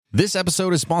This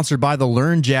episode is sponsored by the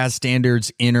Learn Jazz Standards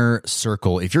Inner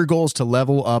Circle. If your goal is to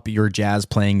level up your jazz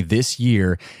playing this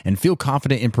year and feel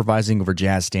confident improvising over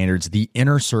jazz standards, the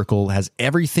Inner Circle has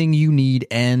everything you need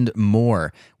and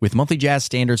more. With monthly jazz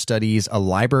standard studies, a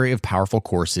library of powerful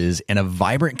courses, and a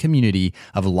vibrant community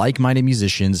of like-minded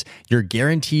musicians, you're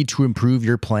guaranteed to improve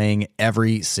your playing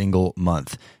every single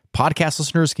month. Podcast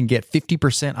listeners can get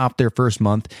 50% off their first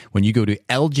month when you go to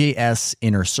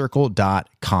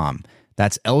ljsinnercircle.com.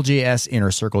 That's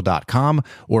ljsinnercircle.com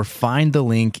or find the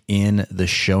link in the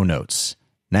show notes.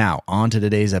 Now, on to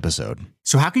today's episode.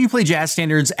 So how can you play jazz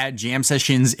standards at jam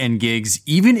sessions and gigs,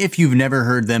 even if you've never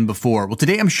heard them before? Well,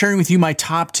 today I'm sharing with you my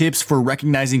top tips for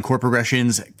recognizing chord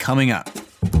progressions coming up.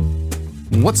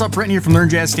 What's up, Brent here from Learn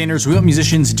Jazz Standards. We help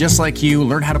musicians just like you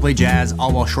learn how to play jazz,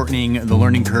 all while shortening the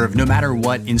learning curve, no matter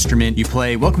what instrument you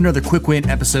play. Welcome to another quick win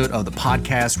episode of the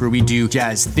podcast where we do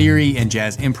jazz theory and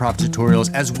jazz improv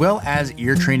tutorials, as well as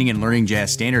ear training and learning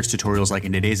jazz standards tutorials like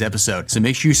in today's episode. So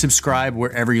make sure you subscribe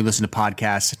wherever you listen to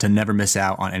podcasts to never miss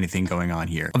out on anything going on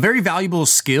here. A very valuable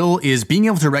skill is being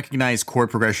able to recognize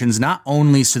chord progressions, not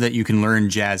only so that you can learn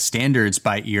jazz standards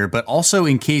by ear, but also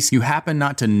in case you happen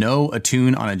not to know a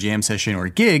tune on a jam session or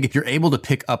gig, you're able to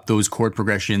pick up those chord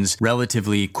progressions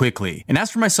relatively quickly. And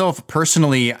as for myself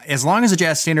personally, as long as a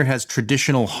jazz standard has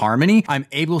traditional harmony, I'm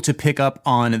able to pick up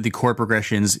on the chord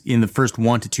progressions in the first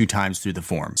 1 to 2 times through the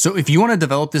form. So if you want to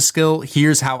develop this skill,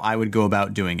 here's how I would go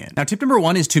about doing it. Now, tip number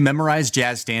 1 is to memorize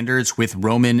jazz standards with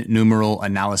Roman numeral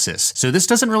analysis. So this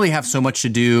doesn't really have so much to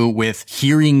do with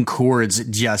hearing chords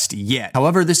just yet.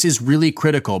 However, this is really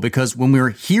critical because when we're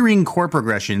hearing chord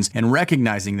progressions and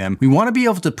recognizing them, we want to be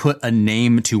able to put a name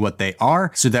to what they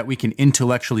are so that we can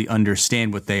intellectually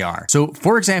understand what they are. So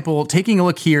for example, taking a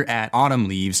look here at Autumn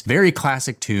Leaves, very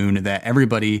classic tune that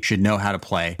everybody should know how to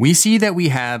play. We see that we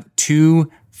have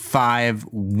 2, 5,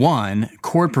 1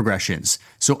 chord progressions.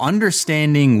 So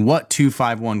understanding what 2,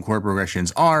 5, 1 chord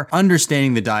progressions are,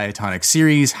 understanding the diatonic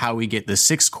series, how we get the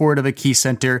 6th chord of a key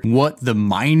center, what the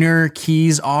minor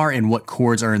keys are and what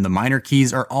chords are in the minor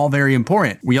keys are all very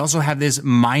important. We also have this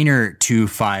minor 2,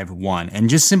 5, 1, and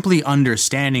just simply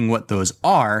understanding what those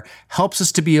are helps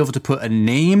us to be able to put a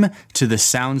name to the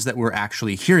sounds that we're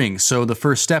actually hearing. So the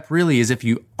first step really is, if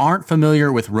you aren't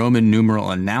familiar with Roman numeral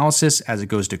analysis as it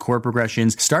goes to chord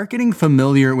progressions, start getting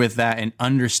familiar with that and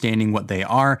understanding what they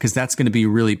are, because that's going to be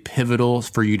really pivotal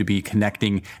for you to be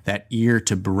connecting that ear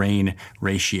to brain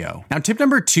ratio. Now, tip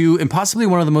number 2, and possibly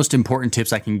one of the most important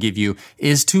tips I can give you,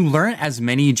 is to learn as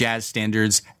many jazz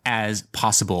standards as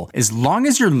possible. As long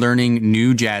as you're learning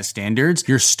new jazz standards,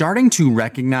 you're starting to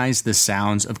recognize the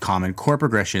sounds of common chord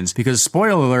progressions, because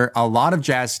spoiler alert, a lot of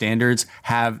jazz standards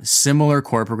have similar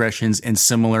chord progressions and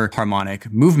similar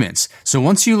harmonic movements. So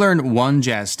once you learn one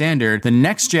jazz standard, the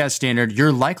next jazz standard,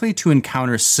 you're likely to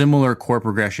encounter similar chord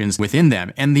progressions within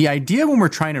them. And the idea when we're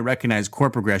trying to recognize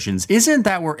chord progressions isn't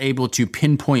that we're able to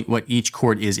pinpoint what each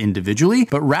chord is individually,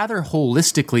 but rather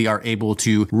holistically are able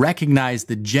to recognize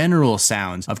the general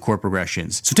sounds of chord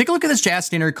progressions. So take a look at this jazz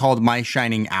standard called My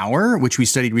Shining Hour, which we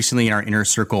studied recently in our Inner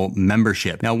Circle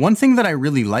membership. Now, one thing that I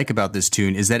really like about this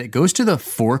tune is that it goes to the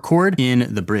 4 chord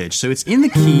in the bridge. So it's in the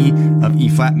key of E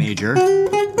flat major.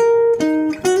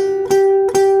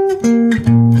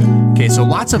 Okay, so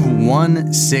lots of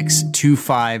 1, 6, 2,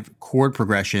 5 chord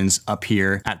progressions up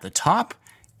here at the top.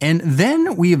 And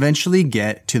then we eventually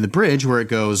get to the bridge where it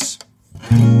goes.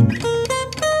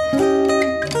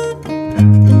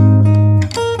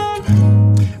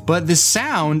 But the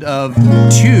sound of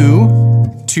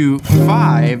 2 to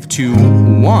 5 to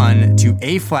 1 to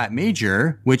A flat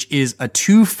major, which is a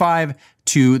 2, 5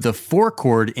 to the 4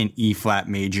 chord in E flat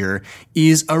major,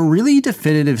 is a really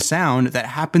definitive sound that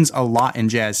happens a lot in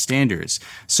jazz standards.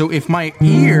 So if my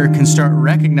ear can start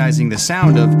recognizing the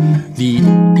sound of the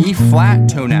E flat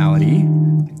tonality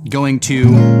going to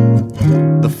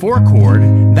the 4 chord,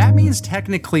 that means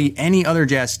technically any other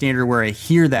jazz standard where I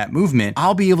hear that movement,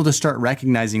 I'll be able to start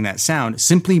recognizing that sound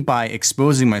simply by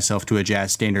exposing myself to a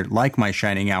jazz standard like My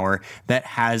Shining Hour that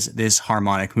has this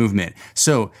harmonic movement.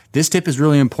 So this tip is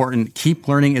really important. Keep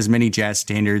learning as many jazz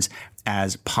standards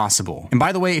as possible. And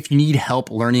by the way, if you need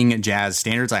help learning jazz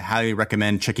standards, I highly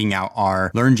recommend checking out our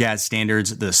Learn Jazz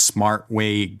Standards the Smart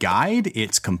Way guide.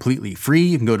 It's completely free.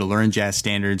 You can go to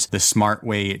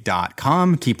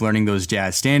learnjazzstandards.thesmartway.com. Keep learning those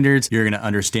jazz standards. You're going to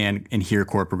understand and hear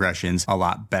chord progressions a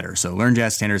lot better. So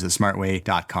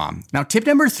learnjazzstandards.thesmartway.com. Now, tip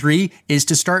number 3 is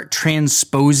to start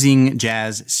transposing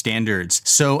jazz standards.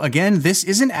 So again, this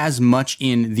isn't as much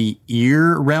in the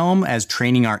ear realm as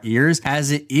training our ears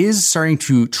as it is starting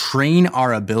to train train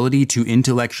our ability to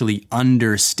intellectually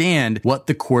understand what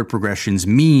the chord progressions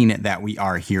mean that we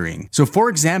are hearing. So for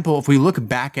example, if we look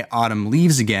back at Autumn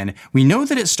Leaves again, we know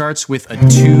that it starts with a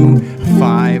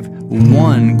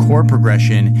 2-5-1 chord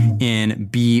progression in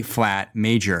B flat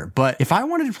major. But if I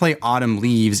wanted to play Autumn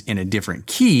Leaves in a different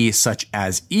key, such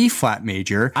as E flat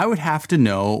major, I would have to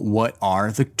know what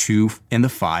are the 2 and the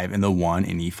 5 and the 1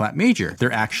 in E flat major.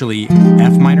 They're actually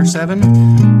F minor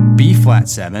 7, B flat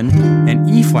 7, and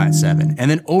E flat 7.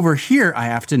 And then over here, I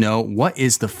have to know what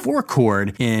is the 4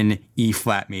 chord in E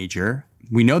flat major.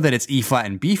 We know that it's E flat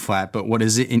and B flat, but what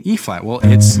is it in E flat? Well,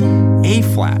 it's A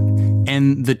flat.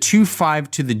 And the 2-5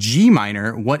 to the G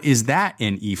minor, what is that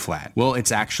in E flat? Well,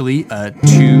 it's actually a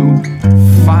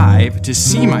 2-5 to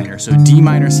C minor. So D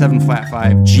minor 7 flat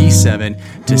 5, G7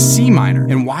 to C minor.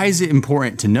 And why is it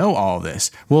important to know all this?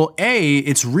 Well, A,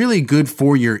 it's really good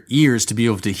for your ears to be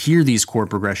able to hear these chord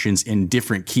progressions in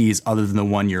different keys other than the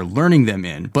one you're learning them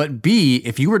in. But B,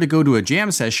 if you were to go to a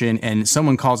jam session and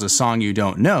someone calls a song you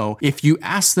don't know, if you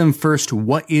ask them first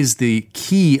what is the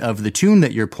key of the tune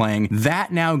that you're playing,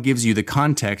 that now gives you the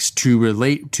context to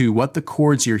relate to what the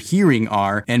chords you're hearing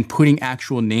are and putting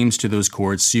actual names to those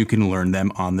chords so you can learn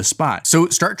them on the spot. So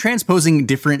start transposing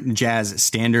different jazz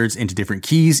standards into different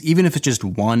keys, even if it's just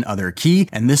one other key,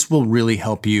 and this will really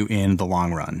help you in the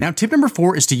long run. Now, tip number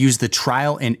 4 is to use the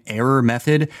trial and error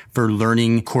method for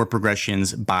learning chord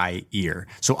progressions by ear.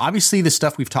 So obviously the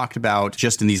stuff we've talked about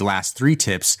just in these last 3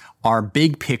 tips are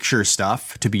big picture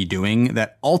stuff to be doing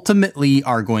that ultimately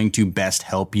are going to best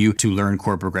help you to learn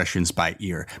chord progressions by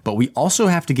ear. But we also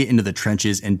have to get into the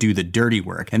trenches and do the dirty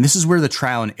work. And this is where the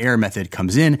trial and error method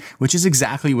comes in, which is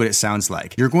exactly what it sounds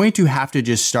like. You're going to have to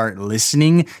just start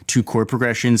listening to chord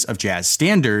progressions of jazz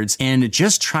standards and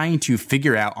just trying to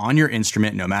figure out on your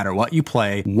instrument, no matter what you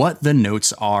play, what the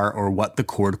notes are or what the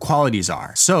chord qualities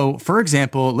are. So for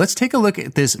example, let's take a look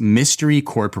at this mystery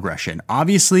chord progression.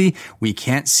 Obviously, we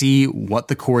can't see what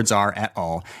the chords are at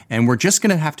all, and we're just going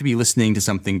to have to be listening to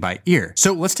something by ear.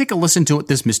 So let's take a listen to what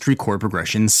this mystery chord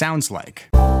progression sounds like.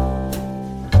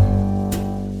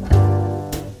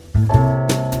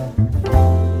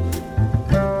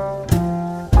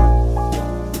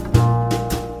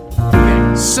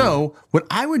 So what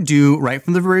I would do right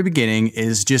from the very beginning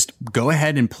is just go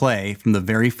ahead and play from the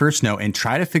very first note and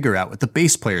try to figure out what the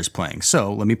bass player is playing.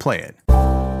 So let me play it.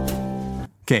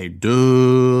 Okay, duh.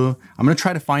 I'm going to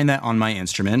try to find that on my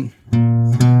instrument.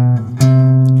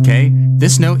 Okay,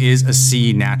 this note is a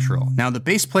C natural. Now, the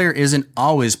bass player isn't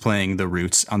always playing the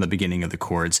roots on the beginning of the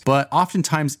chords, but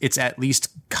oftentimes it's at least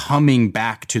coming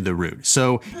back to the root.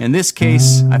 So in this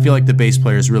case, I feel like the bass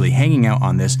player is really hanging out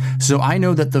on this. So I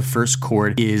know that the first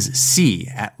chord is C,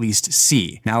 at least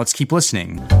C. Now let's keep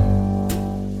listening.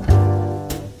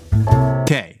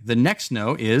 Okay, the next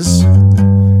note is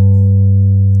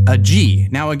a G.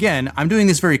 Now again, I'm doing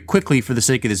this very quickly for the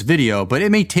sake of this video, but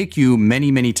it may take you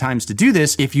many, many times to do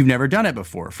this if you've never done it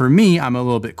before. For me, I'm a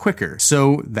little bit quicker.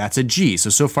 So that's a G.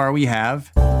 So far we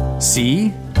have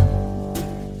C,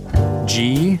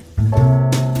 G.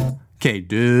 Okay,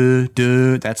 duh,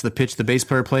 duh. That's the pitch the bass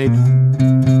player played.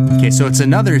 Okay, so it's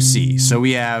another C. So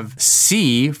we have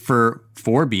C for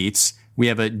 4 beats. We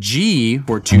have a G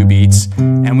for 2 beats,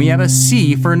 and we have a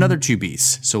C for another 2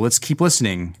 beats. So let's keep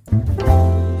listening.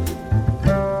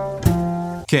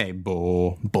 Okay,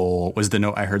 bo, bo was the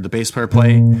note I heard the bass player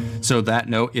play. So that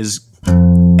note is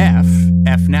F,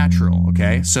 F natural,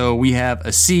 okay? So we have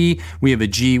a C, we have a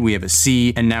G, we have a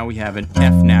C, and now we have an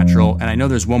F natural, and I know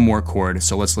there's one more chord,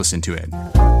 so let's listen to it.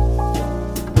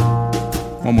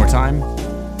 One more time.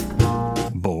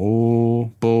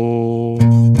 Bo, bo.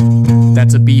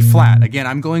 That's a B flat. Again,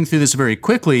 I'm going through this very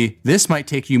quickly. This might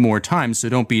take you more time, so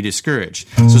don't be discouraged.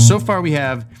 So far we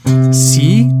have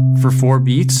C for 4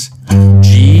 beats,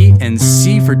 G and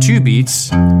C for 2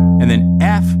 beats, and then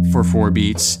F for 4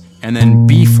 beats, and then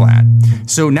B flat.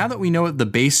 So now that we know what the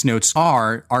bass notes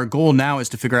are, our goal now is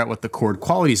to figure out what the chord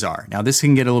qualities are. Now this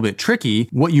can get a little bit tricky.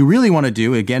 What you really want to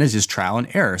do, again, is just trial and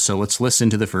error. So let's listen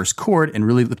to the first chord and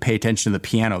really pay attention to the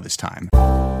piano this time.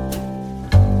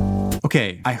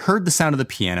 Okay, I heard the sound of the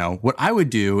piano. What I would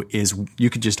do is you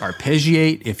could just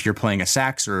arpeggiate if you're playing a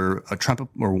sax or a trumpet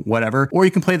or whatever, or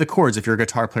you can play the chords if you're a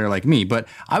guitar player like me. But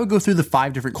I would go through the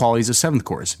 5 different qualities of 7th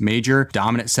chords: major,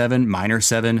 dominant 7, minor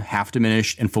 7, half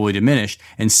diminished, and fully diminished,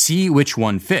 and see which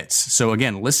one fits. So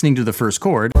again, listening to the first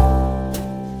chord.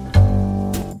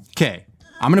 Okay,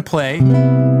 I'm gonna play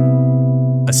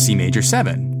a C major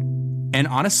 7. And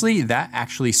honestly, that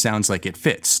actually sounds like it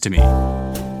fits to me.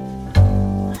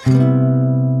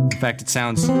 In fact, it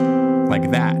sounds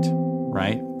like that.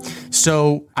 right?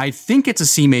 So I think it's a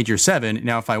C major 7.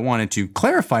 Now, if I wanted to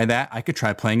clarify that, I could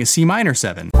try playing a C minor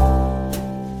 7.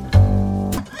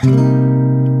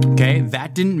 Okay,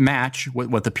 that didn't match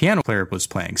what the piano player was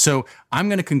playing. So I'm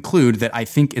going to conclude that I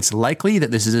think it's likely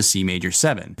that this is a C major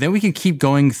 7. Then we can keep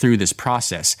going through this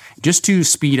process. Just to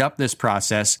speed up this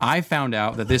process, I found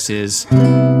out that this is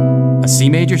a C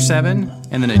major 7,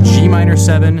 and then a G minor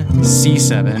 7,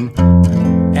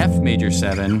 C7, F major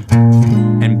 7,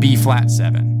 and B flat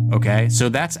 7. Okay, so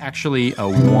that's actually a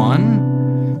 1,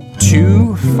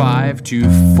 2, 5,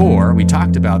 2, 4. We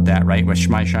talked about that, right? With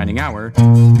My Shining Hour.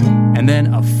 And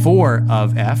then a 4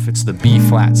 of F, it's the B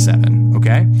flat 7,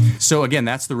 okay? So again,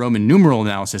 that's the Roman numeral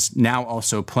analysis, now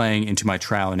also playing into my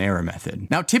trial and error method.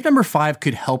 Now, tip number 5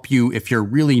 could help you if you're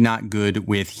really not good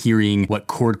with hearing what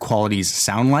chord qualities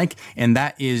sound like, and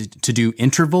that is to do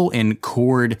interval and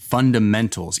chord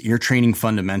fundamentals, ear training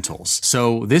fundamentals.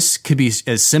 So this could be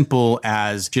as simple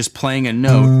as just playing a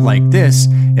note like this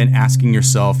and asking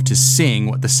yourself to sing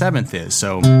what the 7th is.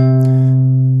 So,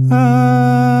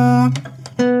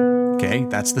 okay,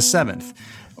 that's the 7th.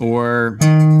 Or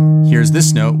here's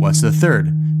this note, what's the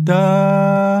 3rd?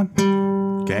 Da.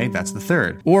 Okay, that's the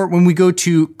 3rd. Or when we go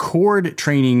to chord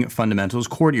training fundamentals,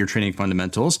 chord ear training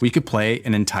fundamentals, we could play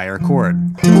an entire chord.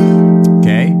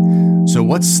 Okay, so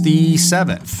what's the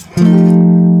 7th?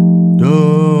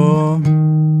 Do.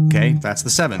 Okay, that's the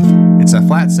 7th. It's a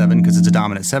flat 7 because it's a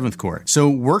dominant 7th chord. So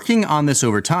working on this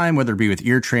over time, whether it be with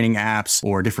ear training apps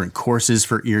or different courses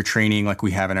for ear training like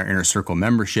we have in our Inner Circle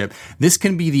membership, this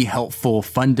can be the helpful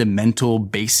fundamental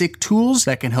basic tools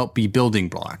that can help be building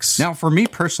blocks. Now, for me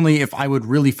personally, if I would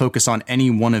really focus on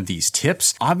any one of these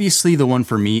tips, obviously the one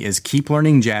for me is keep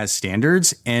learning jazz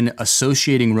standards and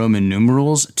associating Roman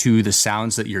numerals to the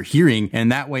sounds that you're hearing.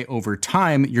 And that way, over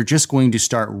time, you're just going to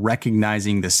start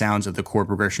recognizing the sounds of the chord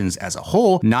progression as a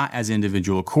whole, not as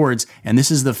individual chords. And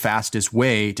this is the fastest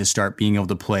way to start being able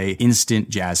to play instant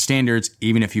jazz standards,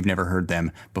 even if you've never heard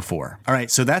them before. All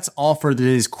right, so that's all for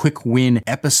today's quick win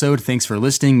episode. Thanks for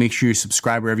listening. Make sure you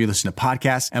subscribe wherever you listen to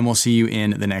podcasts, and we'll see you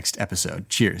in the next episode.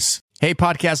 Cheers. Hey,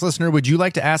 podcast listener, would you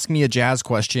like to ask me a jazz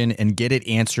question and get it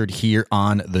answered here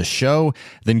on the show?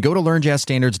 Then go to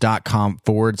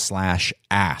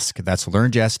learnjazzstandards.com/ask. That's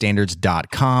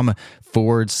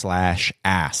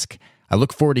learnjazzstandards.com/ask. I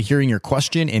look forward to hearing your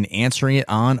question and answering it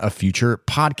on a future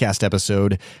podcast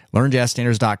episode.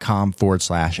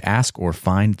 LearnJazzStandards.com/ask or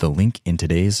find the link in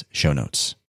today's show notes.